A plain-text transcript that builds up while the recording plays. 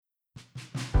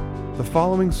The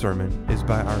following sermon is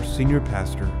by our senior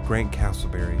pastor, Grant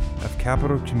Castleberry of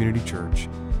Capital Community Church,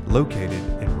 located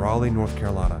in Raleigh, North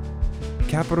Carolina.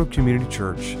 Capital Community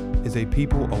Church is a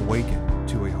people awakened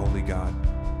to a holy God.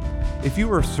 If you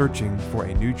are searching for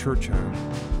a new church home,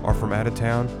 or from out of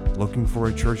town looking for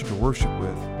a church to worship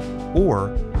with,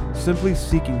 or simply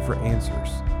seeking for answers,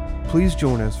 please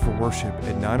join us for worship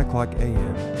at 9 o'clock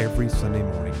a.m. every Sunday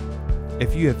morning.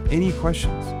 If you have any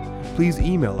questions, please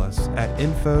email us at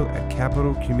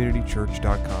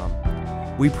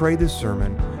info@capitalcommunitychurch.com. We pray this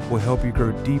sermon will help you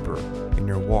grow deeper in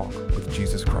your walk with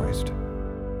Jesus Christ.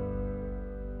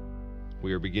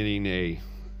 We are beginning a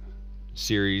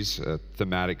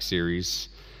thematic series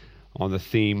on the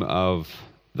theme of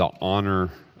the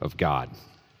honor of God.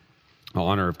 The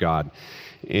honor of God.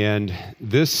 And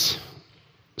this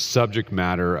subject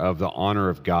matter of the honor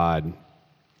of God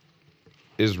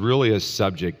is really a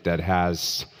subject that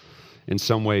has, in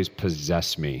some ways,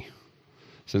 possessed me.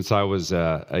 Since I was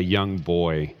a young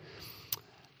boy,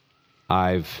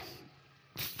 I've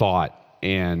thought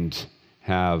and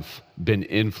have been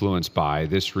influenced by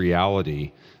this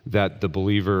reality that the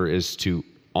believer is to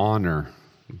honor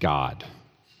God.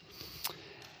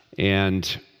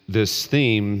 And this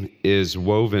theme is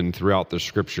woven throughout the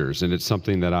scriptures, and it's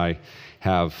something that I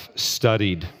have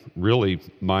studied really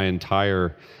my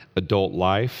entire adult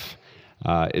life.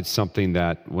 It's something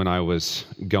that when I was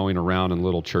going around in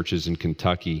little churches in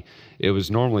Kentucky, it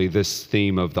was normally this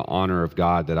theme of the honor of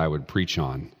God that I would preach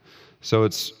on. So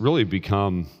it's really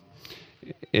become,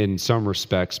 in some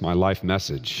respects, my life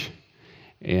message.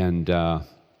 And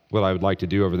what I would like to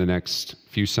do over the next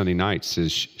few Sunday nights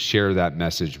is share that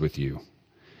message with you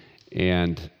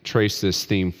and trace this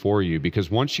theme for you,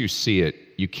 because once you see it,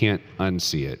 you can't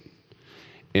unsee it.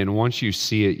 And once you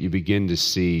see it, you begin to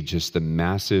see just the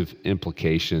massive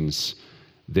implications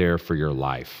there for your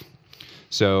life.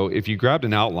 So if you grabbed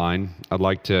an outline, I'd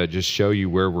like to just show you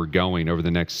where we're going over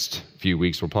the next few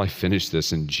weeks. We'll probably finish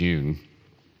this in June.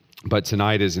 But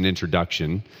tonight is an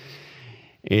introduction.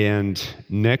 And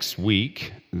next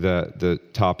week, the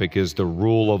topic is the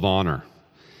rule of honor.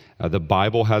 The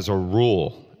Bible has a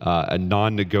rule, a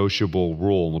non-negotiable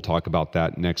rule, and we'll talk about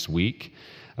that next week.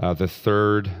 The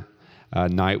third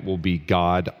night will be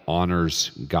God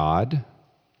honors God.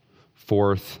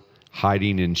 Fourth,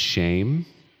 hiding in shame.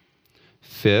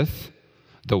 Fifth,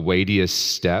 the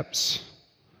weightiest steps.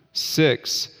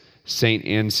 Six, Saint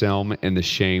Anselm and the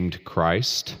shamed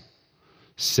Christ.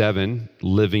 7,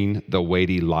 living the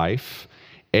weighty life.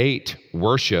 8,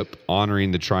 worship,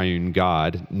 honoring the triune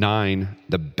God. 9,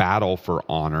 the battle for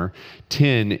honor.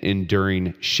 10,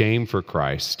 enduring shame for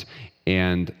Christ.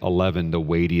 And 11, the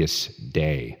weightiest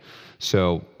day.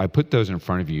 So I put those in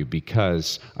front of you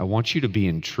because I want you to be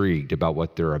intrigued about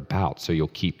what they're about, so you'll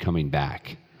keep coming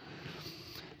back.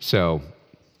 So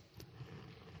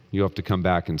you'll have to come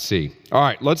back and see. All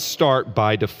right, let's start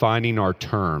by defining our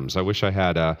terms. I wish I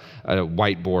had a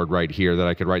whiteboard right here that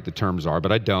I could write the terms are,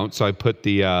 but I don't, so I put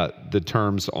the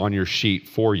terms on your sheet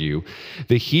for you.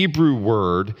 The Hebrew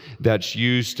word that's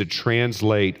used to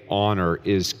translate honor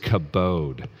is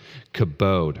kabod.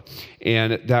 Kabod.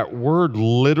 And that word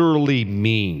literally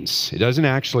means, it doesn't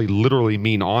actually literally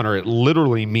mean honor, it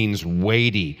literally means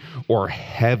weighty or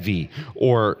heavy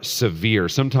or severe.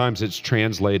 Sometimes it's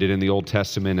translated in the Old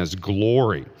Testament as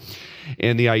glory.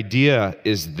 And the idea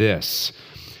is this: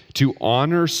 to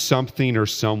honor something or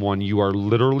someone, you are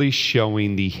literally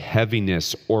showing the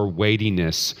heaviness or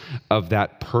weightiness of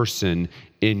that person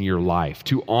in your life.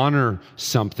 To honor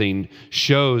something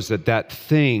shows that that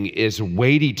thing is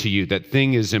weighty to you, that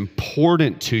thing is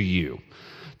important to you.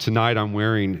 Tonight I'm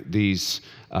wearing these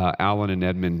Allen and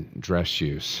Edmond dress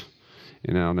shoes.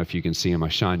 And I don't know if you can see them, I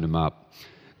shined them up.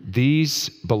 These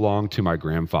belong to my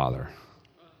grandfather,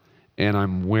 and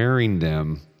I'm wearing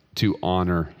them to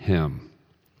honor him.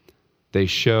 They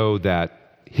show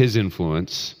that his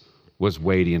influence was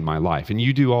weighty in my life. And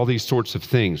you do all these sorts of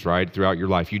things, right, throughout your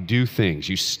life. You do things.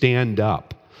 You stand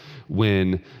up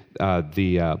when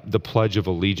the Pledge of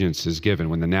Allegiance is given,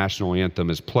 when the national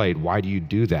anthem is played. Why do you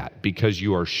do that? Because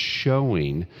you are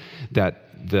showing that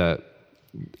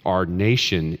our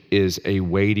nation is a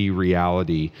weighty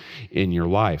reality in your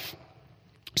life.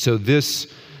 So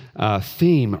this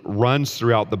theme runs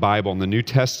throughout the Bible. In the New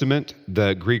Testament,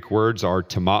 the Greek words are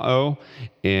timao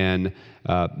and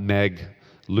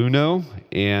megluno,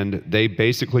 and they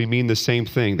basically mean the same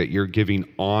thing, that you're giving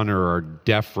honor or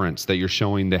deference, that you're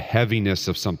showing the heaviness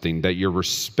of something, that you're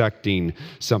respecting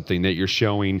something, that you're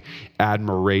showing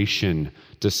admiration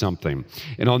to something.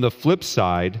 And on the flip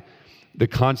side, the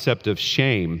concept of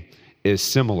shame is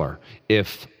similar.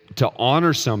 If to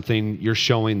honor something, you're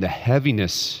showing the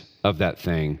heaviness of that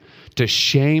thing. To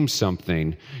shame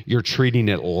something, you're treating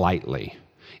it lightly.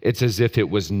 It's as if it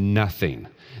was nothing,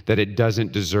 that it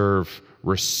doesn't deserve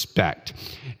respect.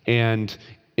 And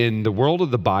in the world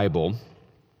of the Bible,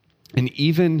 and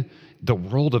even the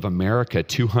world of America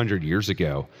 200 years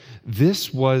ago,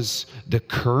 this was the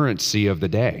currency of the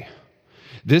day.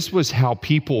 This was how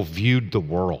people viewed the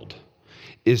world,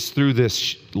 is through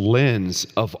this lens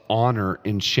of honor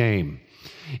and shame.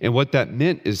 And what that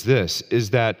meant is this,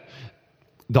 is that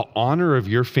the honor of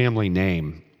your family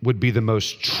name would be the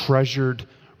most treasured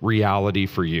reality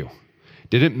for you.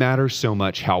 Didn't matter so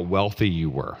much how wealthy you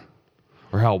were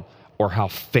or how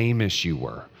famous you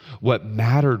were. What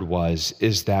mattered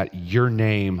is that your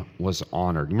name was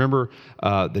honored. Remember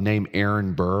the name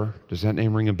Aaron Burr? Does that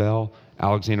name ring a bell?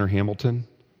 Alexander Hamilton?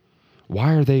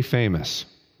 Why are they famous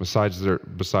besides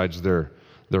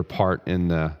their part in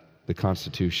the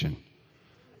Constitution?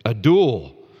 A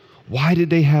duel. Why did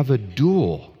they have a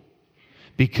duel?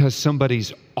 Because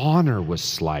somebody's honor was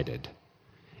slighted,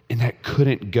 and that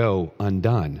couldn't go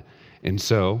undone. And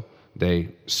so they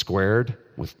squared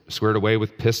away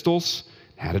with pistols,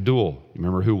 had a duel.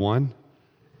 Remember who won?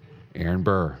 Aaron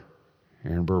Burr.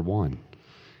 Aaron Burr won.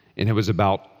 And it was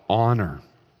about honor.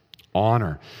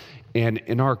 Honor. And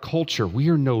in our culture, we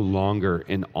are no longer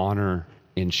an honor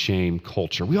and shame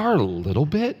culture. We are a little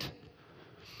bit.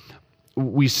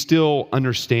 We still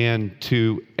understand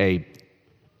to a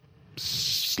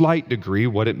slight degree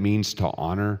what it means to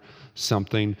honor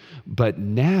something. But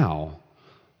now,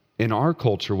 in our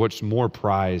culture, what's more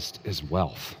prized is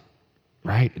wealth,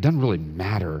 right? It doesn't really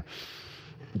matter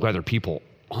whether people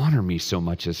honor me so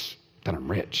much as that I'm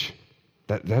rich.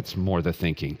 That's more the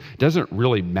thinking. It doesn't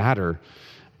really matter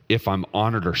if I'm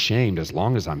honored or shamed as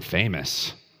long as I'm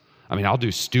famous. I mean, I'll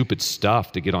do stupid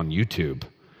stuff to get on YouTube.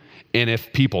 And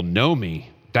if people know me,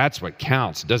 that's what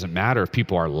counts. It doesn't matter if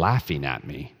people are laughing at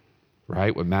me,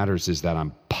 right? What matters is that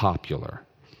I'm popular.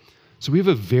 So we have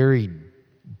a very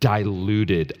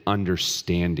diluted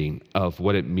understanding of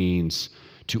what it means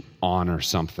to honor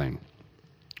something.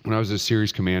 When I was a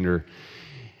series commander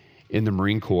in the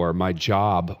Marine Corps, my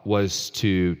job was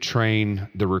to train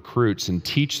the recruits and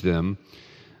teach them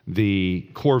the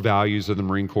core values of the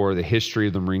Marine Corps, the history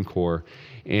of the Marine Corps.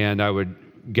 And I would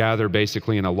gather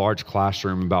basically in a large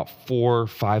classroom about 400 or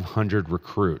 500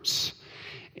 recruits.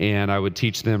 And I would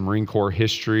teach them Marine Corps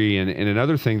history. And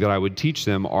another thing that I would teach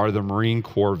them are the Marine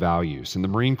Corps values. And the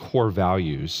Marine Corps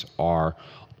values are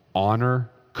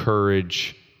honor,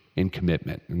 courage, and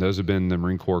commitment. And those have been the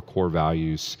Marine Corps core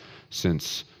values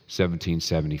since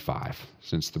 1775,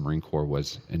 since the Marine Corps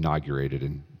was inaugurated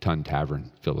in Tun Tavern,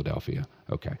 Philadelphia.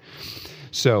 Okay.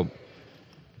 So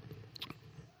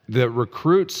the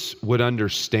recruits would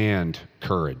understand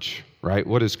courage, right?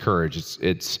 What is courage?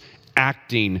 It's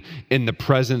acting in the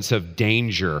presence of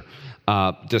danger.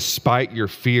 Despite your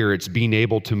fear, it's being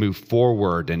able to move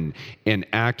forward and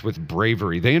act with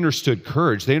bravery. They understood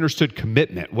courage. They understood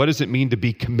commitment. What does it mean to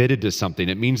be committed to something?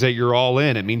 It means that you're all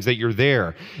in. It means that you're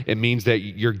there. It means that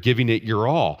you're giving it your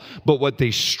all. But what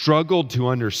they struggled to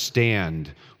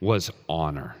understand was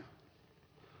honor.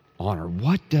 Honor.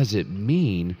 What does it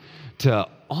mean to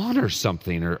honor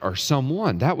something or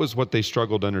someone? That was what they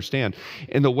struggled to understand.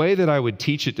 And the way that I would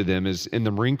teach it to them is in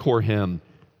the Marine Corps hymn.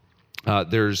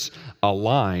 There's a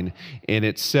line, and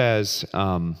it says,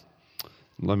 I'm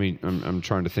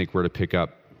trying to think where to pick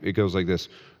up. It goes like this: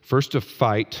 first to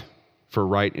fight for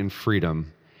right and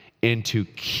freedom, and to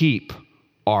keep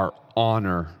our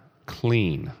honor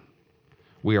clean.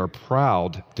 We are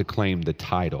proud to claim the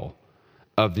title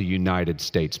of the United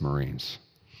States Marines.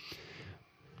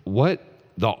 What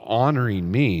the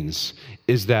honoring means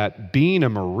is that being a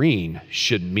Marine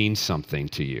should mean something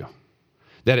to you.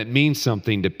 That it means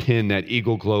something to pin that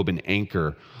eagle globe and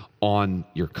anchor on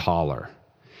your collar,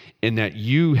 and that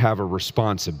you have a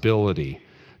responsibility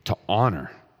to honor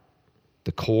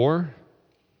the Corps,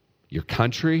 your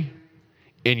country,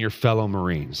 and your fellow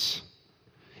Marines,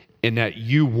 and that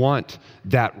you want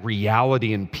that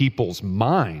reality in people's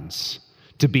minds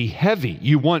to be heavy.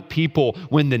 You want people,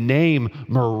 when the name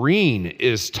Marine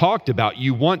is talked about,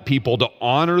 you want people to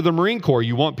honor the Marine Corps.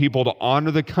 You want people to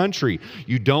honor the country.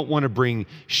 You don't want to bring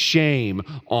shame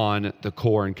on the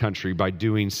Corps and country by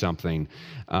doing something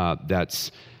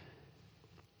that's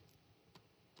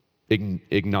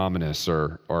ignominious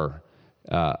or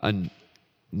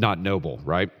not noble,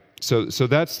 right? So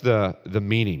that's the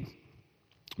meaning.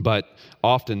 But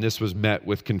often this was met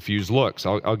with confused looks.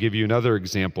 I'll give you another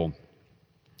example.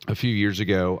 A few years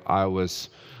ago, I was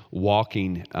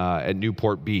walking at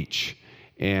Newport Beach,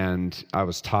 and I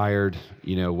was tired,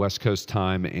 West Coast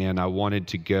time, and I wanted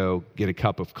to go get a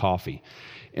cup of coffee.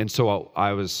 And so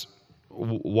I was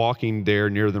walking there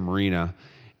near the marina,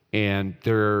 and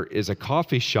there is a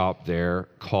coffee shop there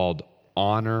called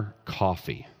Honor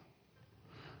Coffee.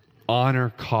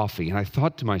 Honor Coffee. And I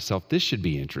thought to myself, this should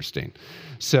be interesting.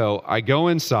 So I go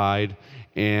inside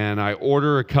and I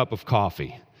order a cup of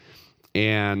coffee.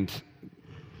 And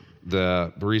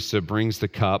the barista brings the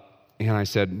cup. And I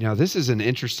said, now this is an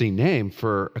interesting name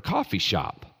for a coffee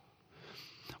shop.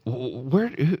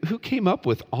 Who came up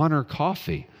with Honor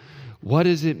Coffee? What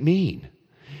does it mean?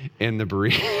 And the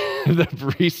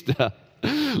barista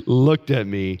looked at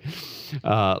me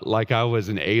like I was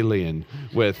an alien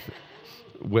with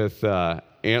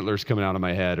antlers coming out of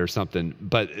my head or something.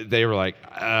 But they were like,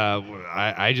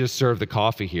 I just serve the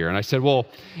coffee here. And I said, well,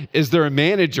 is there a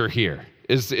manager here?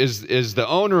 Is the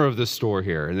owner of the store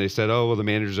here? And they said, oh, well, the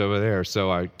manager's over there.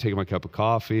 So I take my cup of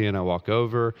coffee and I walk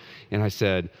over and I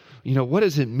said, what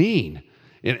does it mean?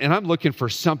 And I'm looking for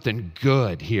something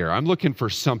good here. I'm looking for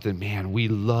something, man, we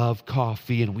love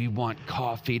coffee and we want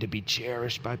coffee to be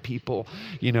cherished by people.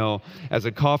 As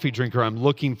a coffee drinker, I'm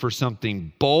looking for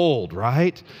something bold,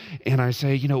 right? And I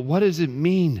say, what does it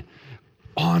mean?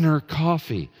 Honor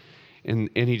Coffee. And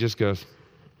he just goes,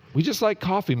 we just like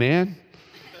coffee, man.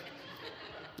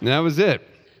 And that was it.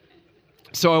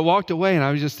 So I walked away and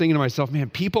I was just thinking to myself, man,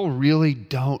 people really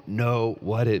don't know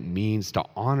what it means to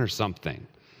honor something.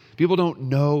 People don't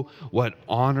know what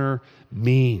honor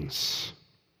means.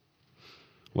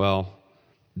 Well,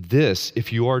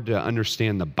 if you are to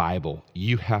understand the Bible,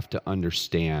 you have to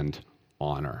understand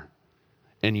honor.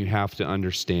 And you have to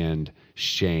understand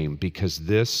shame, because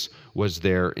this was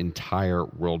their entire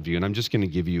worldview. And I'm just going to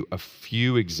give you a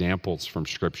few examples from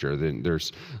Scripture.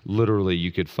 There's literally,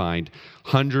 you could find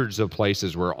hundreds of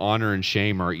places where honor and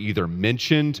shame are either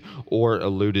mentioned or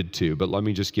alluded to. But let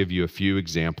me just give you a few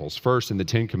examples. First, in the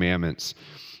Ten Commandments,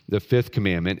 the fifth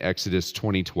commandment, Exodus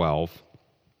 20:12,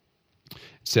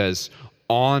 says,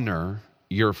 honor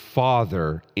your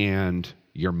father and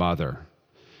your mother,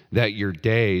 that your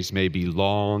days may be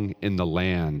long in the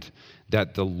land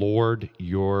that the Lord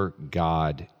your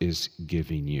God is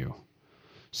giving you.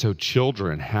 So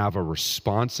children have a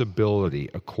responsibility,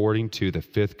 according to the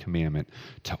fifth commandment,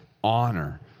 to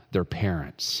honor their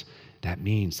parents. That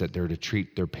means that they're to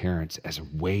treat their parents as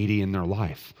weighty in their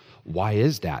life. Why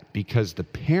is that? Because the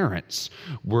parents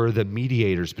were the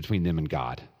mediators between them and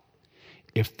God.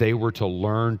 If they were to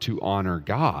learn to honor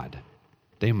God,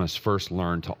 they must first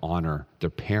learn to honor their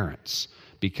parents.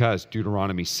 Because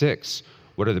Deuteronomy 6,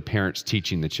 what are the parents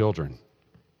teaching the children?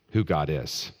 Who God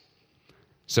is.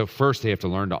 So first they have to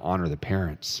learn to honor the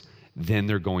parents. Then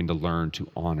they're going to learn to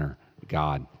honor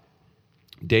God.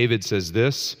 David says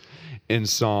this in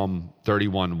Psalm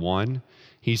 31:1.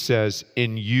 He says,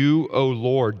 in you, O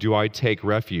Lord, do I take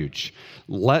refuge.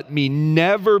 Let me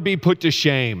never be put to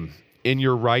shame. In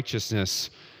your righteousness,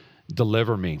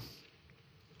 deliver me.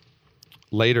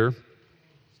 Later,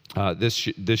 this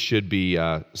should be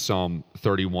Psalm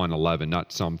 31:11,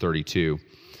 not Psalm 32.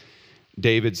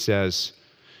 David says,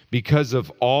 because of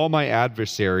all my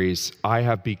adversaries, I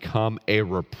have become a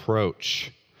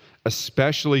reproach,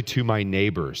 especially to my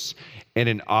neighbors, and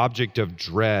an object of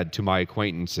dread to my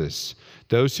acquaintances.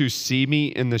 Those who see me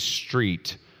in the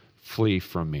street flee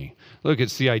from me. Look,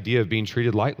 it's the idea of being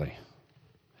treated lightly.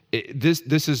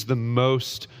 This is the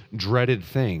most dreaded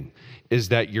thing, is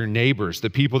that your neighbors, the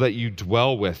people that you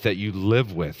dwell with, that you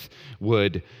live with,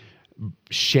 would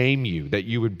shame you, that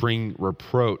you would bring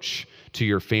reproach to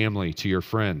your family, to your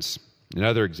friends.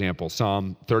 Another example,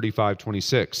 Psalm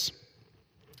 35:26.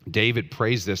 David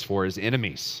prays this for his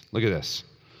enemies. Look at this.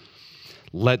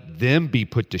 Let them be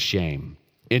put to shame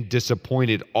and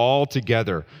disappointed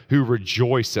altogether who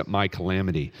rejoice at my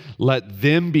calamity. Let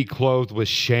them be clothed with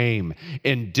shame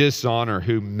and dishonor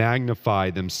who magnify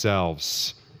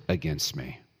themselves against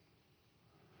me.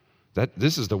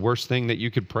 This is the worst thing that you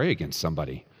could pray against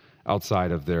somebody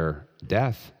outside of their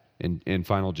death in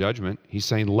final judgment. He's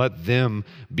saying, let them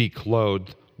be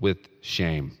clothed with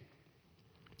shame.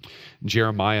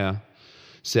 Jeremiah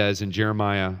says in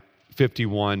Jeremiah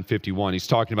 51:51, he's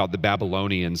talking about the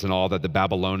Babylonians and all that the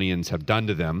Babylonians have done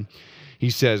to them. He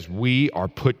says, we are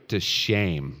put to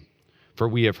shame, for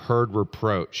we have heard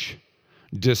reproach.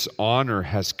 Dishonor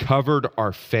has covered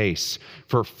our face,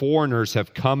 for foreigners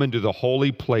have come into the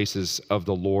holy places of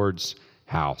the Lord's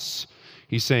house.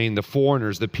 He's saying the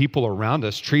foreigners, the people around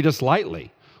us, treat us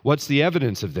lightly. What's the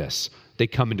evidence of this? They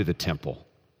come into the temple.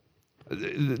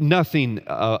 Nothing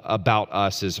about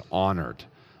us is honored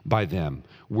by them.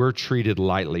 We're treated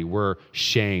lightly. We're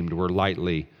shamed. We're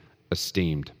lightly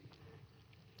esteemed.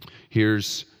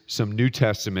 Here's some New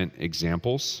Testament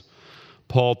examples.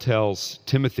 Paul tells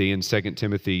Timothy in 2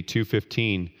 Timothy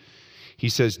 2:15, he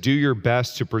says, "Do your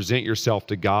best to present yourself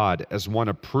to God as one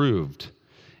approved,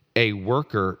 a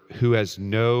worker who has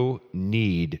no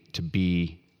need to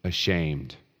be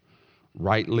ashamed,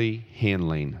 rightly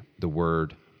handling the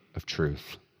word of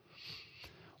truth."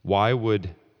 Why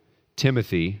would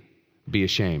Timothy be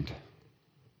ashamed?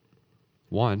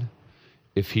 One,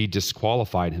 if he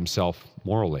disqualified himself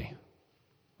morally,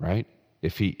 right?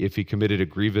 If he committed a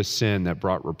grievous sin that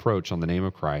brought reproach on the name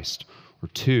of Christ. Or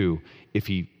two, if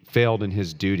he failed in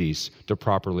his duties to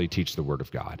properly teach the word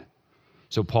of God.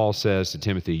 So Paul says to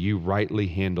Timothy, you rightly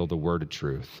handle the word of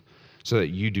truth so that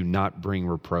you do not bring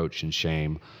reproach and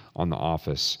shame on the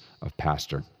office of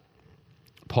pastor.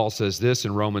 Paul says this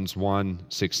in Romans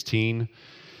 1:16.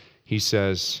 He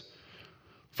says,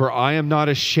 "For I am not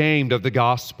ashamed of the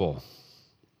gospel."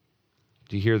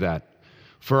 Do you hear that?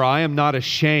 "For I am not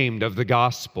ashamed of the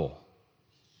gospel."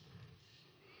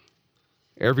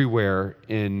 Everywhere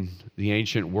in the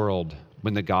ancient world,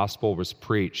 when the gospel was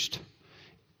preached,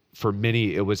 for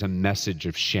many it was a message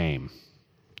of shame.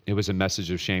 It was a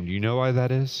message of shame. Do you know why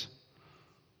that is?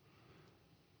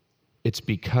 It's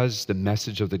because the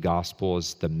message of the gospel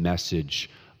is the message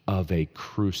of a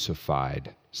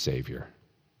crucified Savior.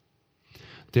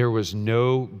 There was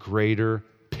no greater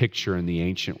picture in the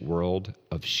ancient world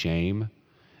of shame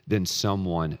than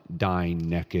someone dying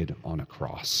naked on a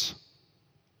cross.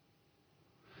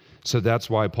 So that's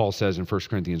why Paul says in 1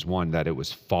 Corinthians 1 that it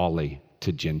was folly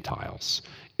to Gentiles.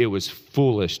 It was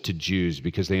foolish to Jews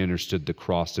because they understood the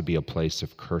cross to be a place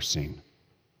of cursing.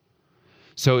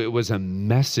 So it was a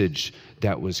message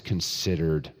that was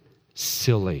considered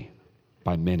silly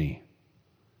by many.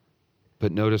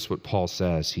 But notice what Paul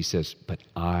says. He says, "But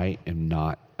I am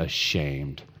not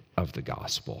ashamed of the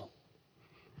gospel."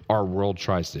 Our world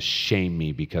tries to shame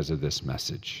me because of this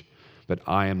message. But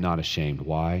I am not ashamed.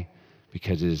 Why?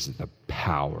 Because it is the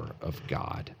power of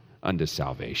God unto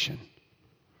salvation.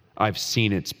 I've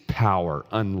seen its power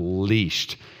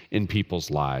unleashed in people's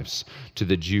lives, to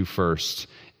the Jew first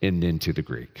and then to the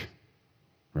Greek,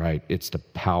 right? It's the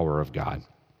power of God.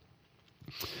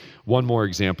 One more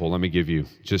example, let me give you.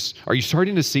 Are you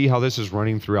starting to see how this is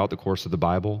running throughout the course of the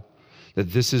Bible?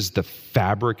 That this is the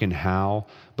fabric and how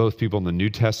both people in the New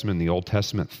Testament and the Old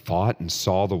Testament thought and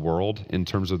saw the world in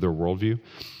terms of their worldview?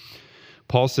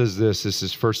 Paul says this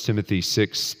is 1 Timothy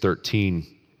 6:13.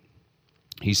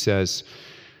 He says,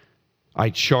 "I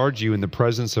charge you in the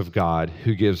presence of God,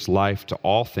 who gives life to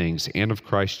all things, and of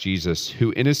Christ Jesus,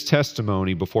 who in his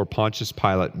testimony before Pontius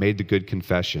Pilate made the good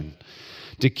confession,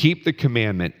 to keep the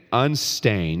commandment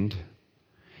unstained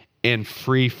and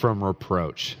free from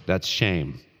reproach." That's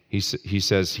shame. He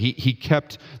says he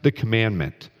kept the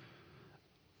commandment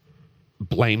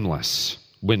blameless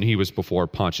when he was before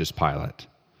Pontius Pilate,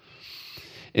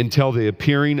 until the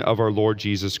appearing of our Lord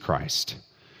Jesus Christ,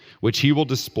 which he will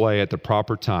display at the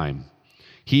proper time.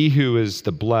 He who is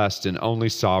the blessed and only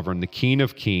sovereign, the King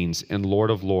of kings and Lord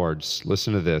of lords,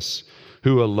 listen to this,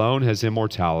 who alone has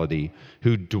immortality,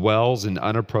 who dwells in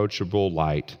unapproachable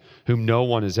light, whom no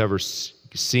one has ever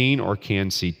seen or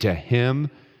can see. To him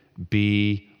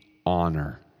be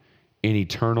honor and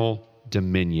eternal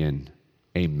dominion.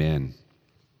 Amen.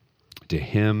 To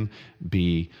him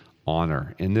be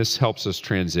honor. And this helps us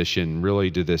transition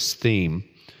really to this theme.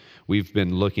 We've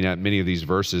been looking at many of these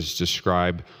verses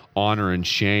describe honor and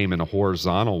shame in a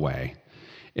horizontal way.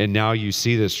 And now you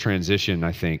see this transition,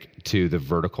 I think, to the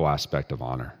vertical aspect of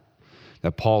honor.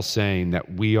 That Paul's saying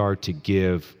that we are to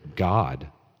give God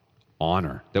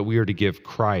honor, that we are to give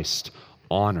Christ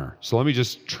honor. So let me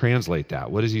just translate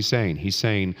that. What is he saying? He's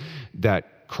saying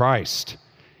that Christ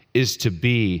is to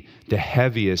be the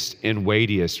heaviest and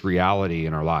weightiest reality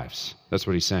in our lives. That's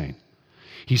what he's saying.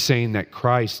 He's saying that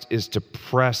Christ is to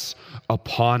press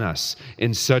upon us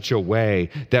in such a way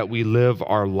that we live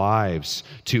our lives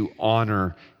to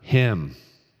honor him.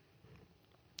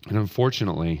 And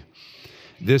unfortunately,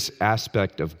 this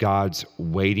aspect of God's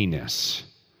weightiness,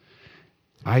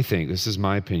 I think, this is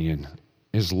my opinion,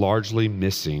 is largely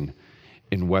missing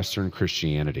in Western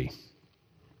Christianity.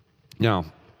 Now,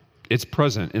 it's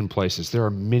present in places. There are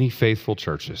many faithful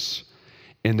churches,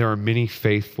 and there are many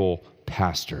faithful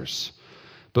pastors.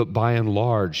 But by and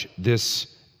large,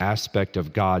 this aspect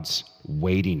of God's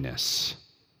weightiness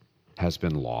has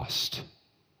been lost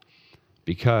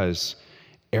because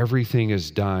everything is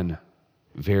done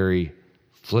very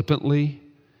flippantly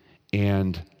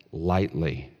and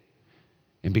lightly.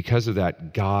 And because of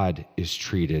that, God is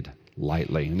treated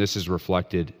lightly. And this is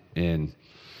reflected in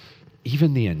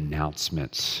even the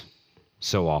announcements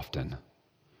so often.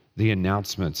 the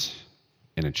announcements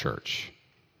in a church.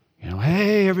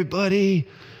 Hey, everybody,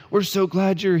 we're so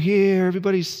glad you're here.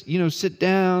 Everybody, sit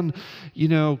down,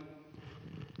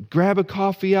 grab a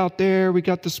coffee out there. We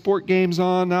got the sport games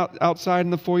on outside in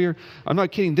the foyer. I'm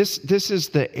not kidding. This is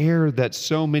the air that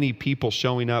so many people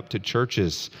showing up to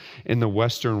churches in the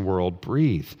Western world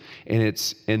breathe. And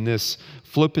this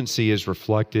flippancy is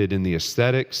reflected in the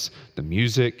aesthetics, the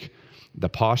music, the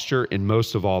posture, and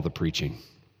most of all, the preaching.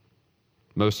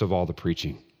 Most of all, the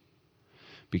preaching.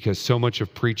 Because so much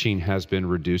of preaching has been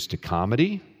reduced to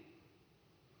comedy,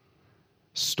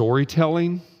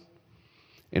 storytelling,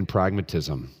 and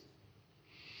pragmatism.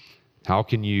 How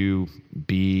can you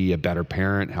be a better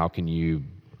parent? How can you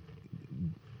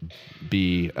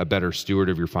be a better steward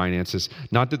of your finances?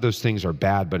 Not that those things are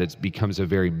bad, but it becomes a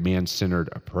very man-centered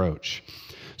approach.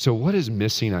 So what is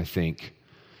missing, I think,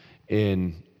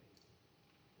 in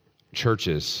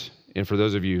churches, and for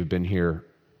those of you who've been here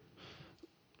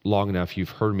long enough, you've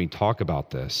heard me talk about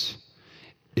this,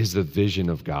 is the vision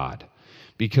of God.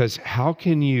 Because how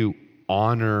can you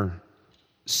honor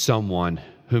someone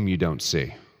whom you don't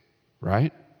see,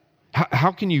 right?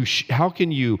 How can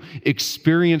you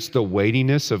experience the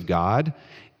weightiness of God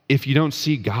if you don't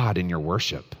see God in your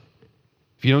worship?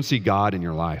 If you don't see God in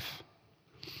your life?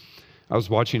 I was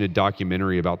watching a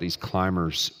documentary about these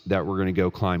climbers that were going to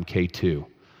go climb K2.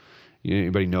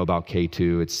 Anybody know about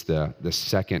K2? It's the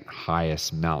second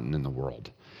highest mountain in the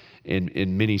world.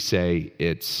 And many say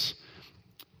it's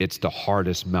the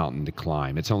hardest mountain to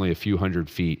climb. It's only a few hundred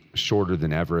feet shorter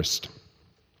than Everest.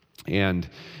 And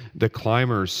the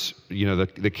climbers,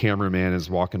 the cameraman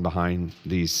is walking behind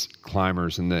these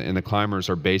climbers, and the climbers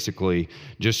are basically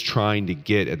just trying to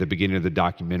get, at the beginning of the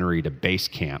documentary, to base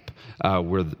camp,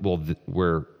 where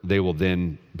they will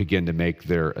then begin to make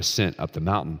their ascent up the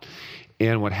mountain.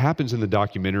 And what happens in the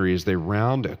documentary is they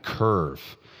round a curve,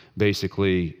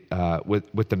 basically,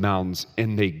 with the mountains,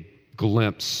 and they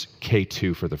glimpse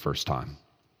K2 for the first time.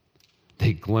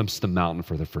 They glimpse the mountain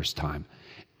for the first time,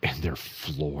 and they're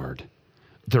floored.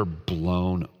 They're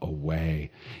blown away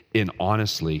in,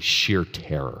 honestly, sheer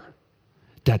terror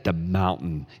that the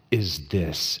mountain is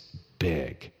this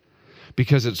big.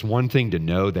 Because it's one thing to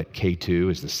know that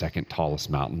K2 is the second tallest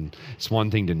mountain. It's one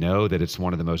thing to know that it's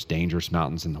one of the most dangerous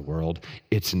mountains in the world.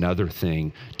 It's another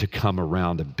thing to come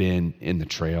around a bend in the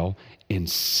trail and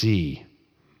see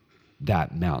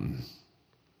that mountain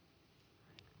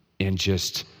and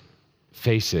just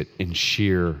face it in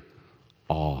sheer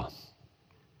awe.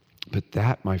 But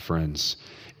that, my friends,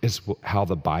 is how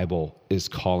the Bible is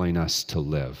calling us to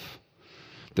live.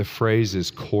 The phrase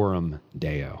is coram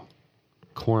Deo.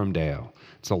 Coram Deo.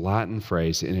 It's a Latin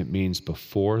phrase, and it means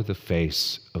before the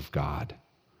face of God.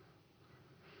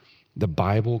 The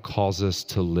Bible calls us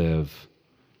to live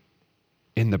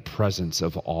in the presence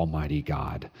of Almighty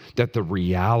God, that the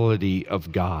reality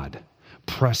of God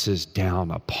presses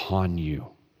down upon you,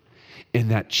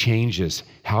 and that changes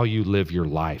how you live your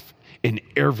life in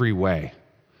every way,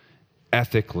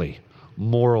 ethically,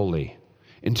 morally,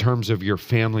 in terms of your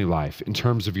family life, in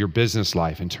terms of your business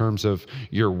life, in terms of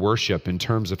your worship, in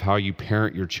terms of how you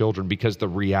parent your children, because the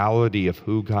reality of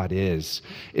who God is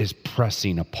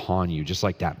pressing upon you, just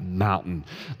like that mountain,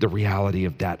 the reality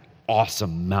of that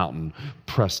awesome mountain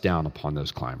pressed down upon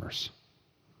those climbers.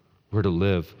 We're to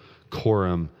live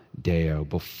coram Deo,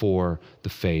 before the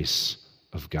face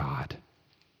of God,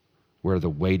 where the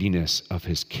weightiness of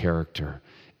his character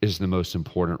is the most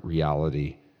important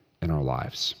reality in our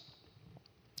lives.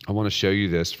 I want to show you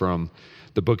this from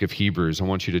the book of Hebrews. I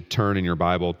want you to turn in your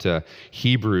Bible to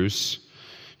Hebrews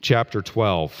chapter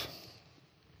 12.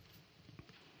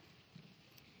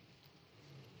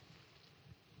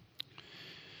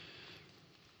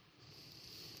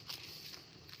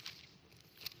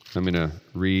 I'm going to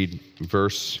read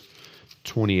verse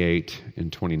 28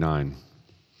 and 29.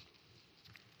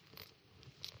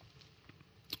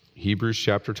 Hebrews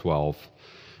chapter 12,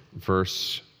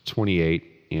 verse 28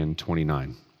 and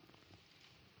 29.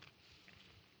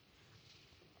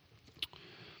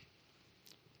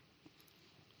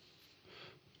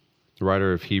 The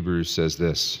writer of Hebrews says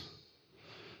this: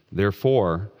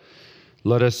 "Therefore,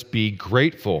 let us be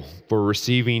grateful for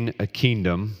receiving a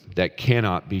kingdom that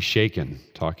cannot be shaken,"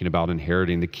 talking about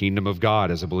inheriting the kingdom of God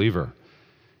as a believer.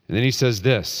 And then he says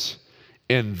this: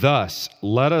 "And thus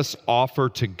let us offer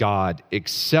to God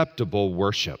acceptable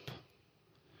worship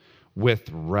with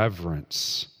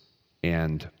reverence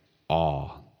and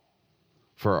awe,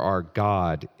 for our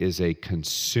God is a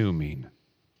consuming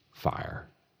fire."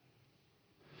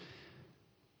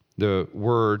 The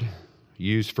word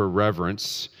used for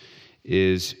reverence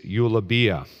is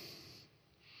eulabia.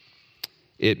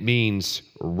 It means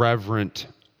reverent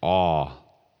awe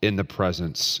in the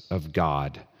presence of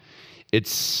God.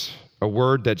 It's a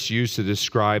word that's used to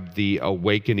describe the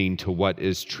awakening to what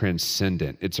is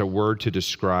transcendent. It's a word to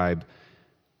describe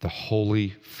the holy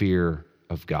fear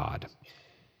of God.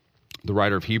 The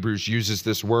writer of Hebrews uses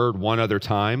this word one other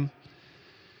time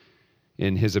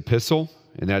in his epistle,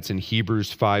 and that's in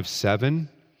Hebrews 5:7.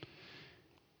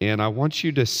 And I want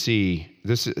you to see,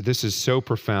 this is so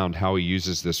profound how he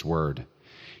uses this word.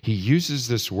 He uses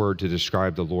this word to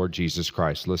describe the Lord Jesus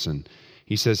Christ. Listen,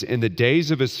 he says, in the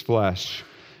days of his flesh,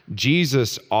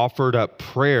 Jesus offered up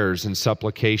prayers and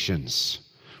supplications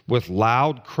with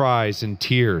loud cries and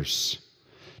tears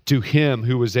to him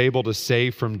who was able to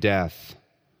save from death.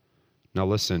 Now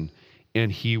listen,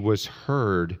 and he was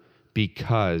heard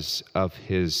because of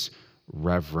his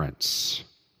reverence,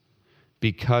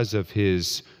 because of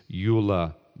his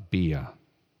eulabia.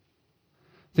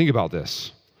 Think about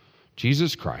this.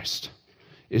 Jesus Christ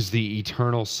is the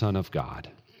eternal Son of God.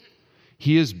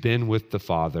 He has been with the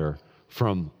Father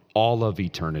from all of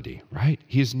eternity, right?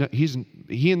 He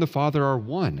and the Father are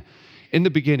one. In the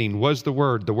beginning was the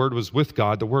Word was with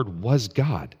God, the Word was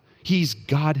God. He's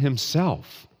God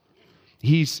himself.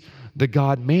 He's the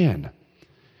God-man.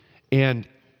 And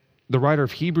the writer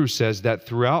of Hebrews says that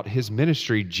throughout his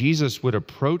ministry, Jesus would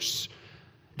approach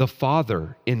the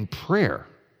Father in prayer,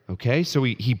 okay? So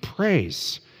he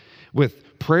prays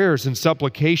with prayers and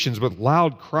supplications, with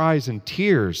loud cries and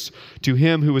tears to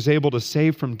him who was able to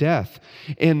save from death.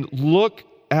 And look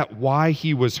at why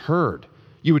he was heard.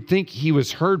 You would think he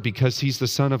was heard because he's the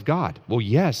Son of God. Well,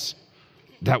 yes,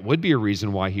 that would be a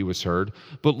reason why he was heard.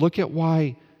 But look at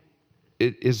why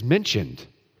it is mentioned.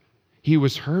 He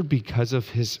was heard because of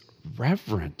his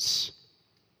reverence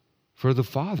for the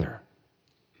Father,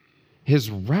 his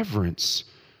reverence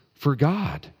for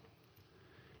God.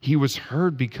 He was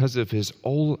heard because of his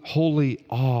holy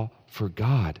awe for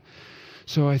God.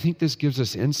 So I think this gives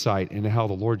us insight into how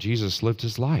the Lord Jesus lived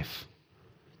his life.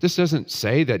 This doesn't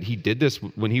say that he did this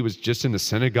when he was just in the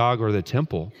synagogue or the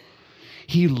temple.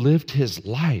 He lived his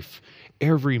life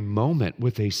every moment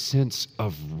with a sense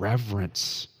of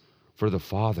reverence for the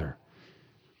Father.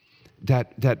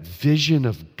 That vision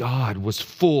of God was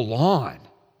full on.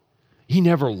 He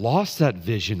never lost that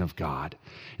vision of God.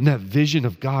 And that vision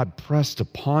of God pressed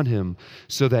upon him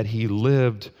so that he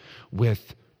lived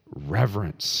with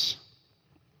reverence.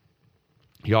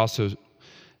 He also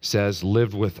says,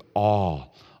 lived with awe,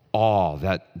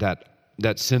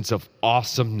 that sense of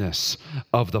awesomeness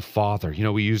of the Father. You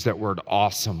know, we use that word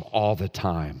awesome all the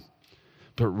time,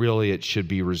 but really it should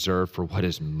be reserved for what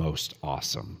is most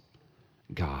awesome,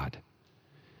 God.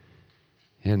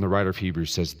 And the writer of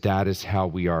Hebrews says that is how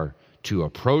we are to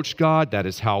approach God. That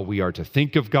is how we are to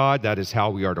think of God. That is how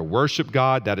we are to worship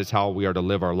God. That is how we are to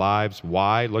live our lives.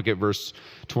 Why? Look at verse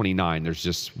 29. There's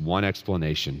just one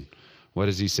explanation. What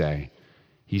does he say?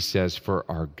 He says, for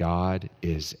our God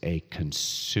is a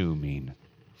consuming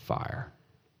fire.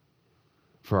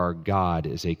 For our God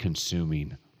is a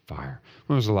consuming fire.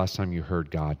 When was the last time you heard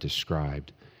God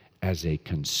described as a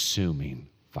consuming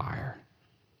fire?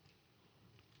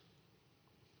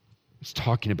 It's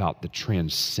talking about the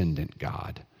transcendent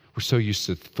God. We're so used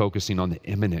to focusing on the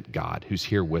immanent God who's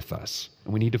here with us.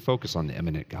 And we need to focus on the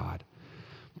immanent God.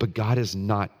 But God is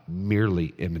not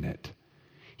merely immanent.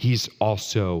 He's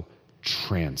also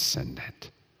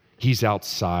transcendent. He's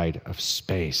outside of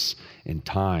space and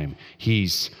time.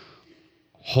 He's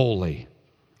holy,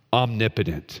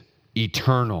 omnipotent,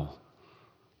 eternal.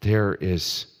 There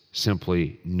is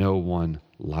simply no one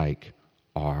like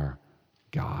our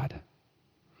God.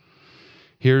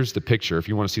 Here's the picture. If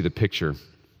you want to see the picture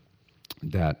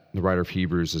that the writer of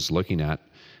Hebrews is looking at,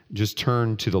 just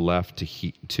turn to the left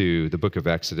to the book of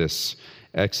Exodus,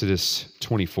 Exodus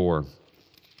 24.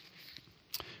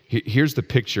 Here's the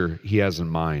picture he has in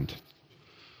mind.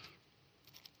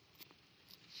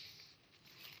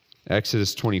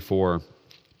 Exodus 24,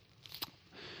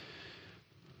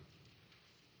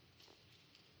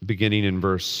 beginning in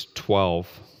verse 12.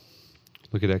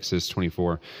 Look at Exodus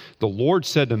 24. The Lord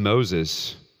said to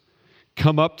Moses,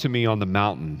 come up to me on the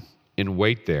mountain and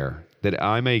wait there, that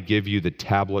I may give you the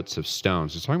tablets of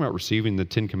stones. It's talking about receiving the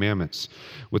 10 commandments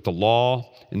with the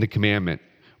law and the commandment,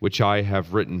 which I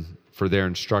have written for their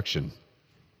instruction.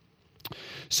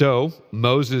 So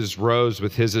Moses rose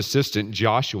with his assistant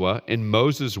Joshua, and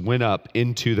Moses went up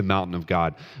into the mountain of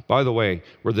God. By the way,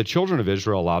 were the children of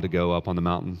Israel allowed to go up on the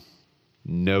mountain?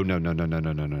 No.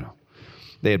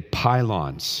 They had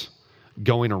pylons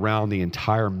going around the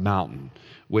entire mountain,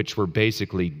 which were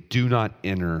basically do not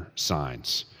enter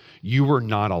signs. You were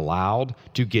not allowed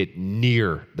to get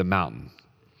near the mountain.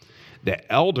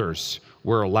 The elders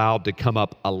were allowed to come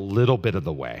up a little bit of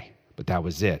the way, but that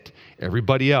was it.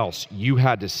 Everybody else, you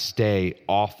had to stay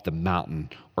off the mountain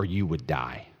or you would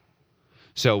die.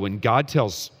 So when God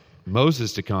tells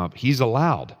Moses to come up, he's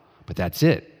allowed, but that's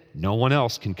it. No one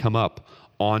else can come up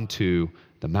onto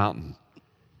the mountain.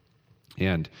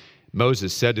 And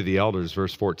Moses said to the elders,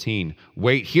 verse 14,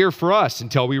 "Wait here for us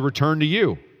until we return to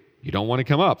you. You don't want to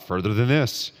come up further than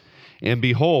this. And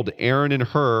behold, Aaron and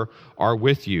Hur are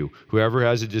with you. Whoever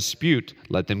has a dispute,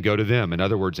 let them go to them." In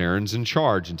other words, Aaron's in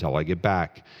charge until I get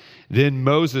back. Then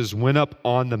Moses went up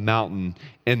on the mountain,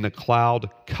 and the cloud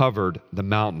covered the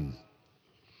mountain.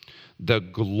 The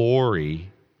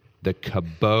glory, the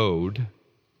kabod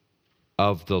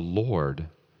of the Lord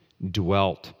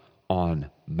dwelt on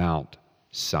Mount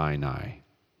Sinai.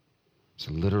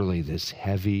 So literally this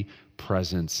heavy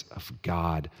presence of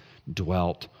God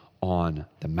dwelt on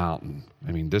the mountain.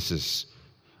 I mean, this is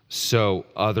so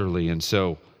otherly and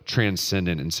so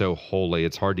transcendent and so holy.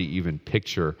 It's hard to even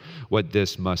picture what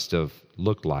this must have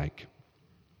looked like.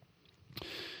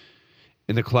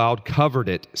 And the cloud covered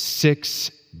it 6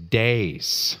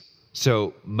 days.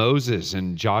 So Moses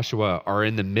and Joshua are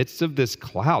in the midst of this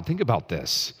cloud. Think about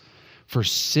this. For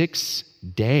 6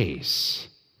 days.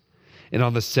 And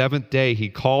on the 7th day, he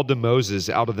called to Moses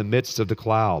out of the midst of the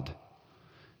cloud.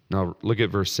 Now look at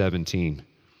verse 17.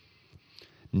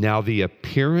 Now the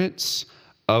appearance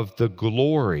of the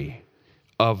glory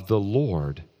of the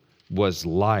Lord was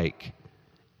like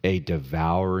a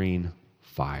devouring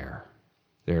fire.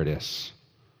 There it is.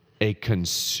 A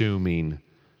consuming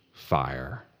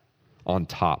fire on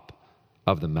top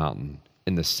of the mountain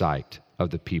in the sight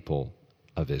of the people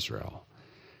of Israel.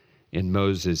 And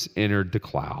Moses entered the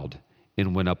cloud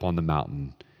and went up on the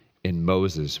mountain. And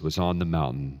Moses was on the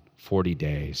mountain 40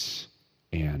 days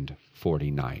and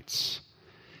 40 nights.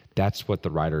 That's what the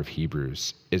writer of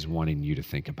Hebrews is wanting you to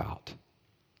think about.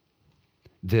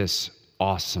 This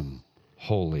awesome,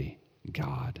 holy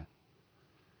God.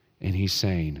 And he's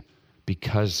saying,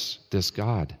 because this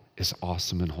God is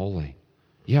awesome and holy,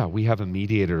 yeah, we have a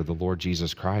mediator, the Lord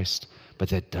Jesus Christ, but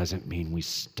that doesn't mean we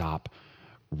stop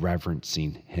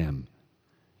reverencing him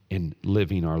and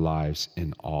living our lives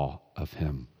in awe of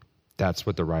him. That's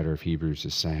what the writer of Hebrews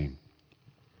is saying.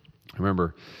 I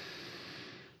remember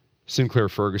Sinclair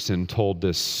Ferguson told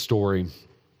this story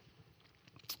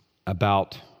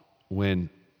about when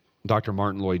Dr.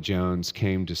 Martin Lloyd-Jones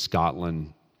came to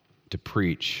Scotland to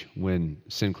preach when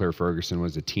Sinclair Ferguson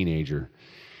was a teenager.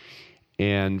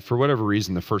 And for whatever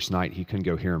reason, the first night he couldn't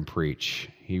go hear him preach.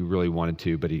 He really wanted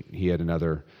to, but he had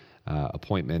another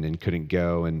appointment and couldn't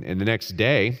go. And the next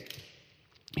day,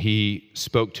 he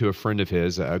spoke to a friend of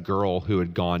his, a girl who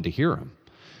had gone to hear him.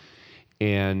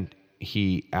 And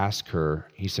he asked her,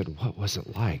 he said, "What was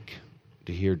it like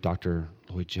to hear Dr.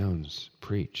 Lloyd-Jones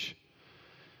preach?"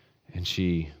 And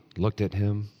she looked at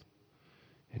him,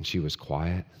 and she was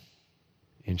quiet.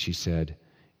 And she said,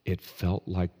 "It felt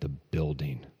like the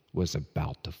building was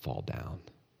about to fall down."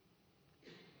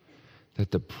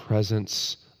 That the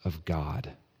presence of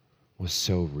God was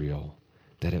so real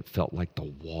that it felt like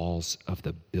the walls of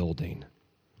the building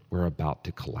were about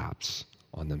to collapse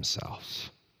on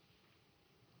themselves.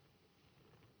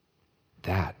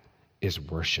 That is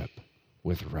worship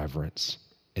with reverence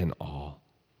and awe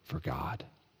for God.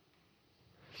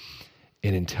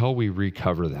 And until we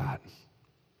recover that,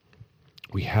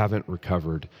 we haven't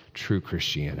recovered true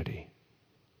Christianity.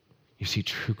 You see,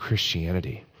 true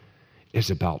Christianity is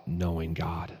about knowing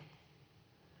God.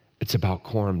 It's about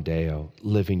coram Deo,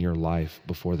 living your life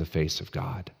before the face of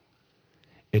God.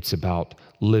 It's about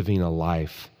living a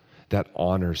life that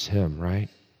honors him, right?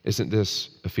 Isn't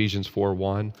this Ephesians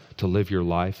 4:1? To live your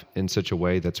life in such a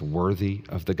way that's worthy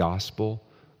of the gospel.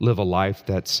 Live a life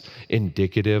that's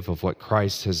indicative of what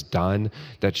Christ has done,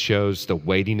 that shows the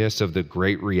weightiness of the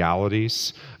great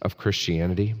realities of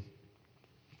Christianity.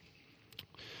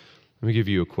 Let me give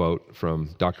you a quote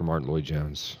from Dr. Martin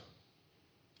Lloyd-Jones.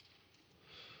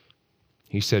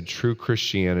 He said, "True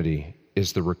Christianity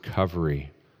is the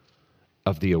recovery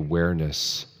of the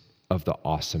awareness of the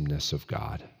awesomeness of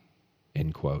God."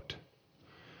 End quote.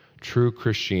 True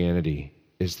Christianity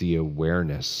is the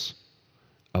awareness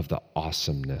of the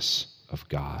awesomeness of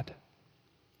God.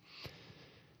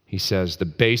 He says, the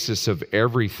basis of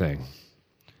everything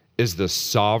is the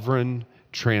sovereign,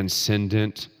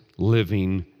 transcendent,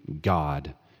 living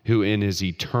God, who in his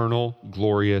eternal,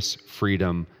 glorious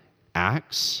freedom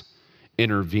acts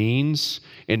intervenes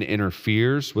and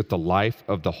interferes with the life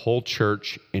of the whole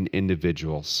church and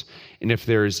individuals. And if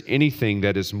there is anything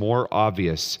that is more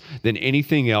obvious than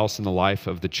anything else in the life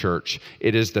of the church,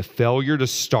 it is the failure to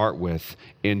start with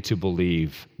and to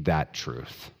believe that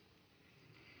truth.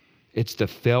 It's the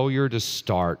failure to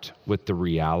start with the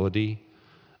reality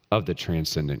of the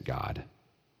transcendent God.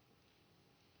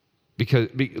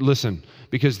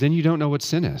 Because then you don't know what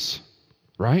sin is,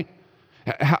 right?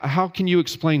 How can you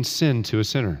explain sin to a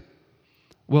sinner?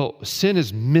 Well, sin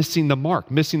is missing the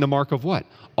mark. Missing the mark of what?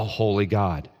 A holy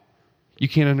God. You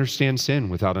can't understand sin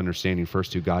without understanding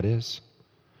first who God is.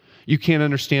 You can't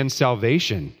understand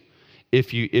salvation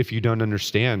if you don't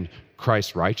understand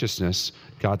Christ's righteousness,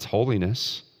 God's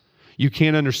holiness. You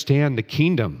can't understand the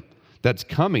kingdom that's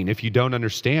coming if you don't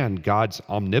understand God's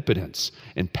omnipotence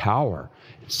and power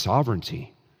and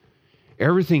sovereignty.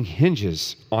 Everything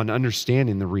hinges on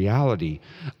understanding the reality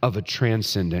of a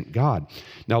transcendent God.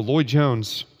 Now, Lloyd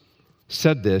Jones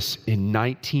said this in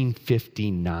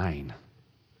 1959.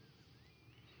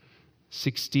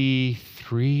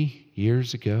 63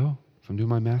 years ago, if I'm doing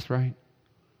my math right.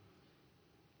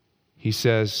 He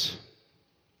says,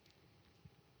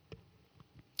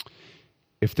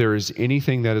 if there is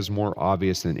anything that is more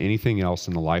obvious than anything else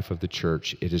in the life of the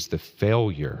church, it is the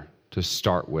failure to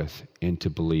start with and to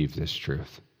believe this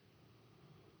truth.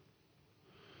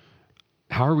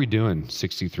 How are we doing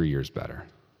 63 years better?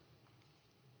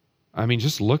 I mean,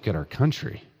 just look at our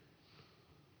country,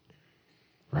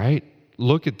 right?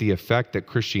 Look at the effect that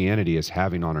Christianity is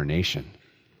having on our nation.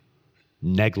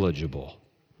 Negligible.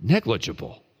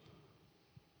 Negligible.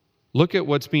 Look at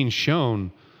what's being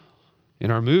shown in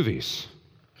our movies.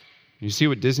 You see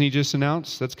what Disney just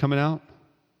announced that's coming out?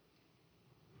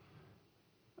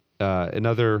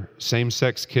 Another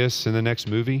same-sex kiss in the next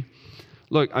movie.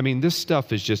 Look, I mean, this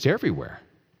stuff is just everywhere.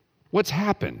 What's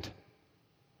happened?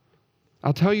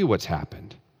 I'll tell you what's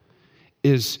happened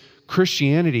is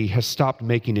Christianity has stopped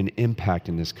making an impact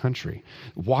in this country.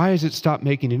 Why has it stopped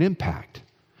making an impact?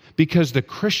 Because the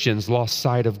Christians lost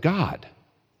sight of God.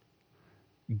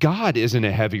 God isn't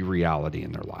a heavy reality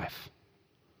in their life.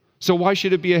 So why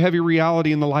should it be a heavy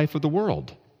reality in the life of the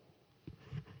world?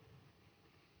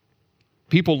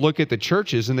 People look at the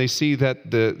churches and they see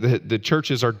that the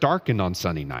churches are darkened on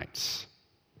Sunday nights.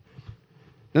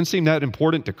 Doesn't seem that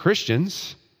important to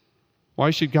Christians. Why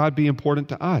should God be important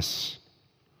to us?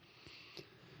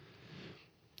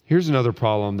 Here's another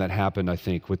problem that happened, I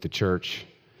think, with the church.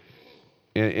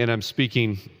 And I'm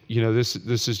speaking,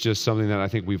 this is just something that I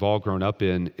think we've all grown up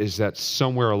in, is that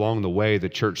somewhere along the way, the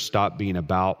church stopped being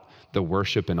about the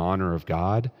worship and honor of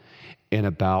God and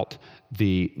about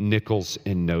the nickels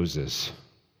and noses,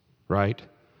 right?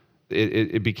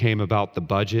 It became about the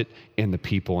budget and the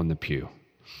people in the pew.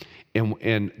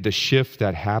 And the shift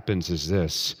that happens is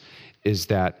this, is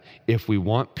that if we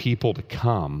want people to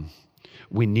come,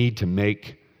 we need to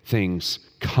make things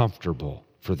comfortable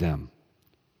for them.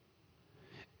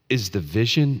 Is the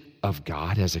vision of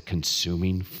God as a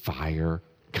consuming fire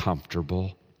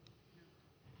comfortable?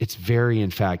 It's very,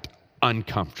 in fact,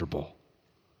 uncomfortable.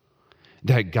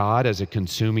 That God as a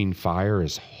consuming fire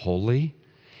is holy,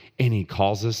 and he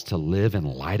calls us to live in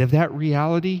light of that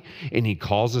reality, and he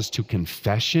calls us to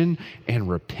confession and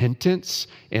repentance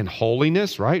and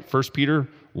holiness, right? 1 Peter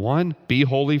 1, be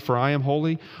holy for I am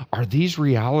holy. Are these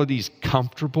realities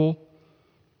comfortable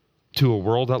to a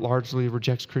world that largely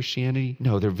rejects Christianity?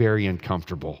 No, they're very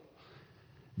uncomfortable.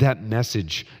 That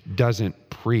message doesn't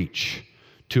preach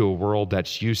to a world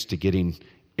that's used to getting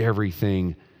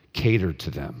everything catered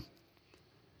to them.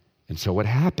 And so what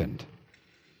happened?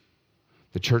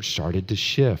 The church started to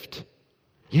shift.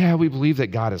 Yeah, we believe that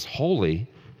God is holy,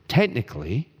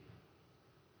 technically.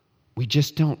 We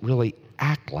just don't really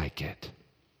act like it.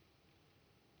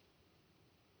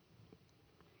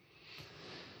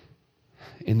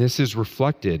 And this is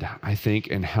reflected, I think,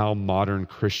 in how modern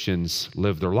Christians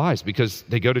live their lives, because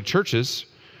they go to churches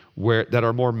that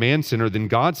are more man-centered than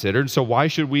God-centered. So why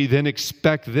should we then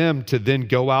expect them to then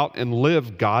go out and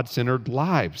live God-centered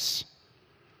lives?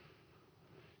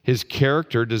 His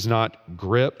character does not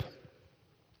grip,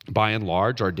 by and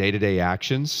large, our day-to-day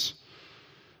actions.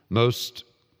 Most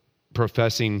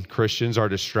professing Christians are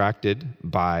distracted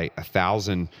by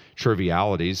 1,000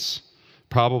 trivialities,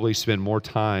 probably spend more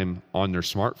time on their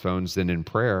smartphones than in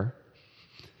prayer.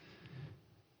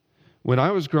 When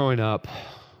I was growing up,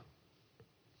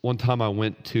 one time I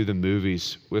went to the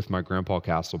movies with my grandpa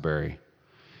Castleberry,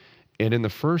 and in the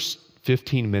first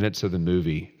 15 minutes of the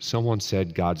movie, someone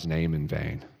said God's name in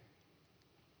vain.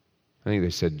 I think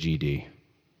they said GD.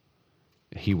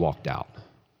 He walked out.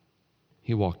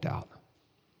 He walked out.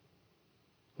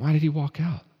 Why did he walk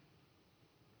out?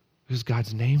 Because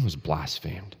God's name was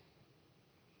blasphemed.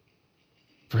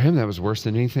 For him, that was worse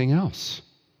than anything else.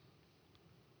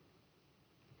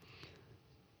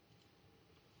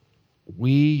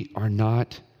 We are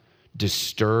not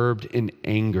disturbed and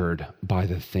angered by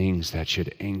the things that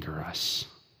should anger us.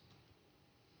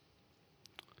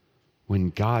 When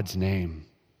God's name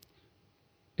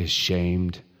is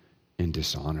shamed and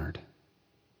dishonored.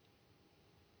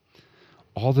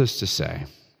 All this to say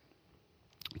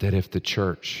that if the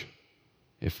church,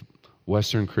 if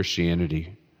Western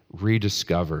Christianity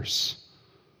rediscovers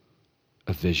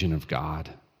a vision of God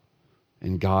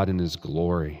and God in his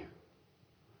glory,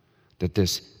 that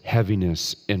this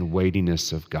heaviness and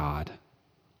weightiness of God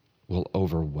will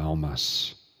overwhelm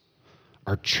us.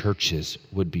 Our churches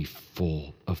would be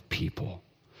full of people.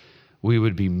 We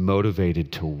would be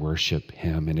motivated to worship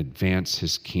him and advance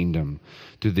his kingdom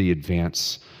through the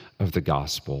advance of the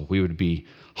gospel. We would be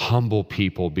humble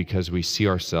people because we see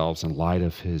ourselves in light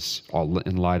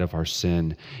of our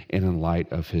sin and in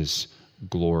light of his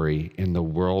glory, and the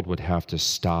world would have to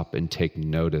stop and take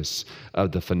notice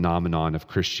of the phenomenon of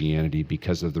Christianity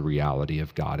because of the reality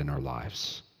of God in our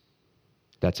lives.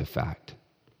 That's a fact.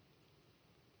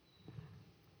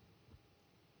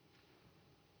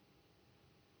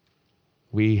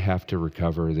 We have to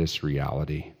recover this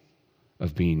reality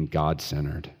of being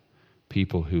God-centered,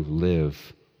 people who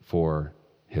live for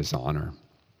his honor.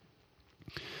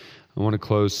 I want to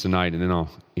close tonight, and then I'll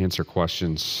answer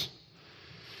questions.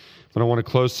 But I want to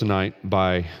close tonight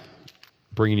by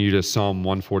bringing you to Psalm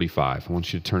 145. I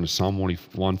want you to turn to Psalm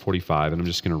 145, and I'm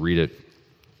just going to read it.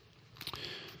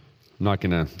 I'm not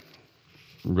going to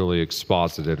really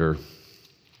exposit it or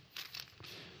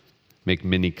make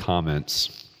many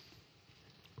comments.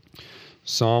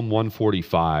 Psalm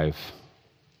 145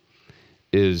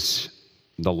 is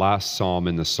the last psalm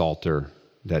in the Psalter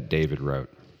that David wrote.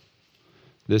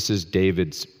 This is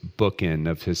David's bookend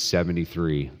of his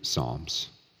 73 psalms.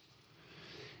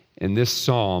 And this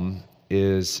psalm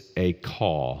is a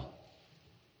call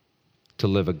to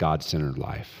live a God-centered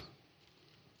life,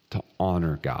 to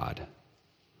honor God. I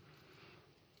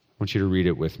want you to read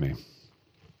it with me.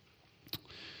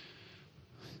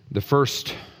 The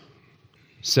first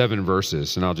 7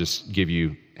 verses, and I'll just give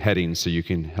you headings so you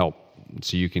can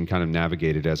kind of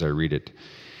navigate it as I read it,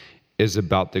 is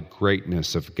about the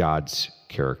greatness of God's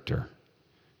character.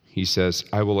 He says,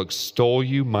 I will extol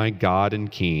you, my God and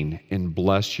King, and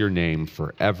bless your name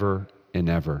forever and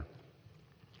ever.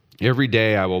 Every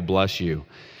day I will bless you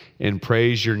and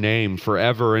praise your name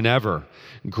forever and ever.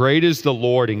 Great is the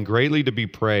Lord and greatly to be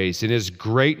praised, and his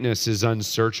greatness is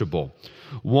unsearchable.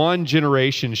 One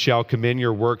generation shall commend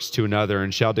your works to another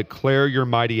and shall declare your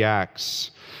mighty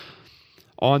acts.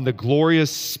 On the glorious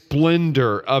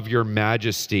splendor of your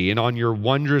majesty and on your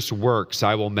wondrous works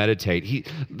I will meditate.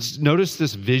 Notice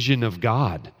this vision of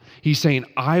God. He's saying,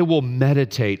 I will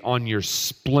meditate on your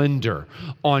splendor,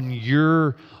 on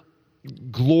your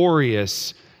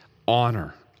glorious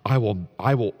honor. I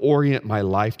will orient my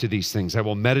life to these things. I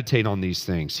will meditate on these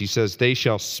things. He says, they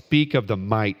shall speak of the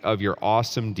might of your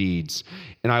awesome deeds,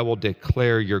 and I will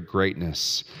declare your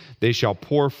greatness. They shall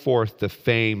pour forth the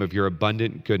fame of your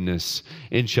abundant goodness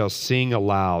and shall sing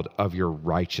aloud of your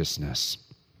righteousness.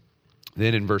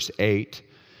 Then in verse 8,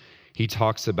 he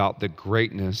talks about the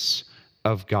greatness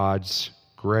of God's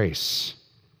grace.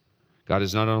 God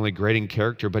is not only great in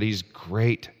character, but he's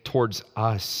great towards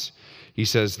us. He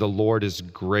says, the Lord is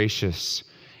gracious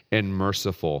and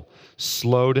merciful,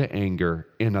 slow to anger,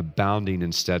 and abounding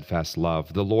in steadfast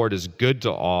love. The Lord is good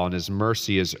to all, and his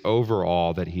mercy is over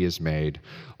all that he has made.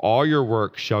 All your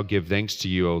work shall give thanks to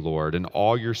you, O Lord, and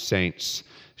all your saints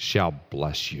shall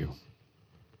bless you.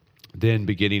 Then,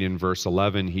 beginning in verse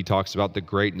 11, he talks about the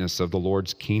greatness of the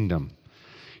Lord's kingdom.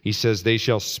 He says, they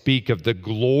shall speak of the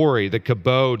glory, the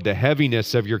kabod, the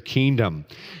heaviness of your kingdom,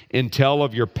 and tell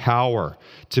of your power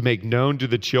to make known to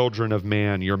the children of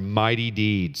man your mighty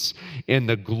deeds and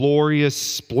the glorious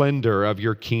splendor of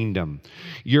your kingdom.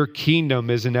 Your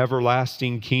kingdom is an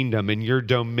everlasting kingdom, and your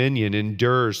dominion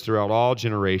endures throughout all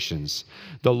generations.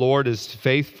 The Lord is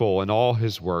faithful in all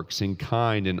his works and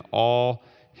kind in all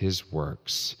his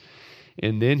works.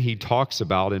 And then he talks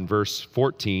about in verse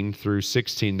 14 through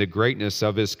 16 the greatness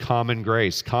of his common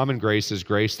grace. Common grace is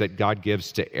grace that God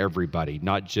gives to everybody,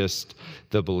 not just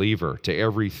the believer, to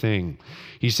everything.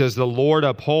 He says, the Lord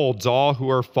upholds all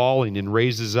who are falling and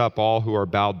raises up all who are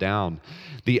bowed down.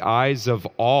 The eyes of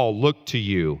all look to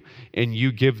you, and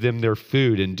you give them their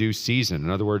food in due season.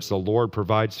 In other words, the Lord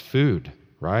provides food.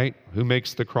 right? Who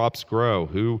makes the crops grow?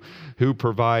 Who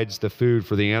provides the food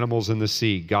for the animals in the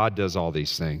sea? God does all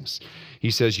these things.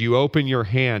 He says, you open your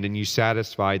hand and you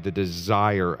satisfy the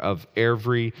desire of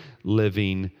every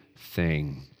living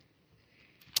thing.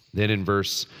 Then in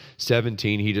verse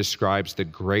 17, he describes the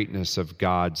greatness of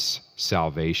God's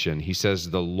salvation. He says,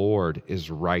 the Lord is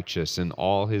righteous in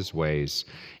all his ways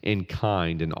and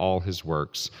kind in all his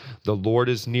works. The Lord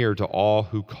is near to all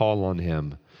who call on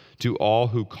him, to all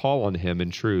who call on him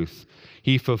in truth.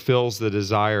 He fulfills the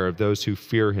desire of those who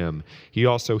fear him. He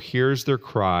also hears their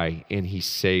cry and he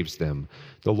saves them.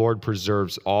 The Lord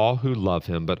preserves all who love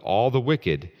him, but all the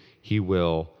wicked he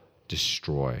will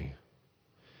destroy.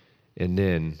 And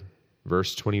then,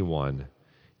 verse 21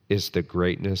 is the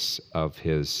greatness of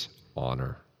his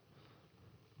honor.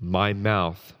 My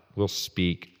mouth will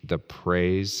speak the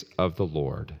praise of the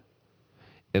Lord,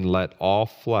 and let all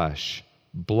flesh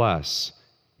bless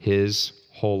his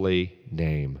holy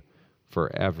name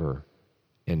forever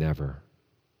and ever.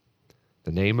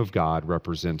 The name of God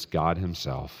represents God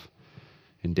himself.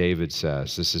 And David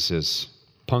says, this is his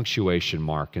punctuation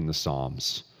mark in the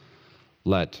Psalms,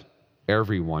 let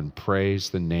everyone praise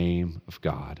the name of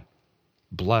God.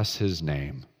 Bless his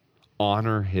name.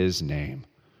 Honor his name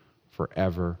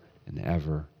forever and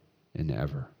ever and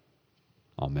ever.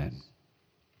 Amen.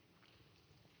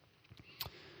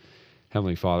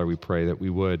 Heavenly Father, we pray that we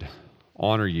would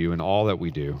honor you in all that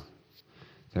we do,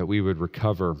 that we would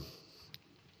recover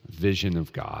vision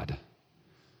of God,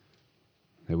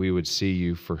 that we would see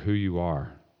you for who you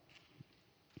are.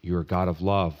 You are a God of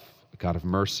love, a God of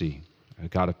mercy, a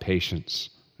God of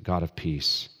patience, a God of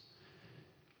peace.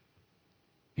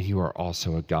 And you are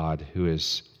also a God who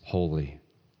is holy,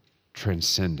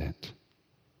 transcendent,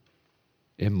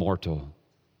 immortal,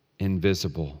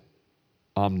 invisible,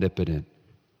 omnipotent,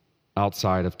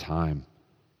 outside of time,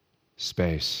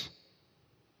 space.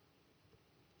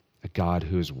 A God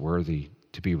who is worthy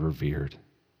to be revered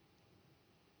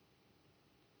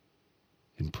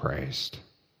and praised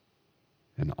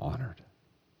and honored.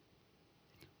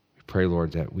 We pray,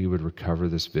 Lord, that we would recover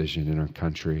this vision in our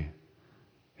country,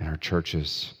 in our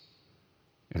churches,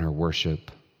 in our worship,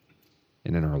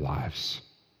 and in our lives.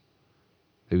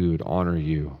 That we would honor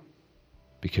you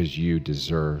because you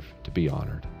deserve to be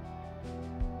honored.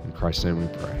 In Christ's name we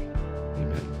pray.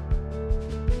 Amen.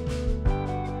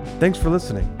 Thanks for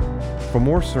listening. For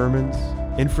more sermons,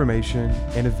 information,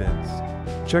 and events,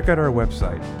 check out our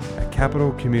website at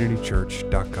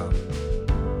capitalcommunitychurch.com.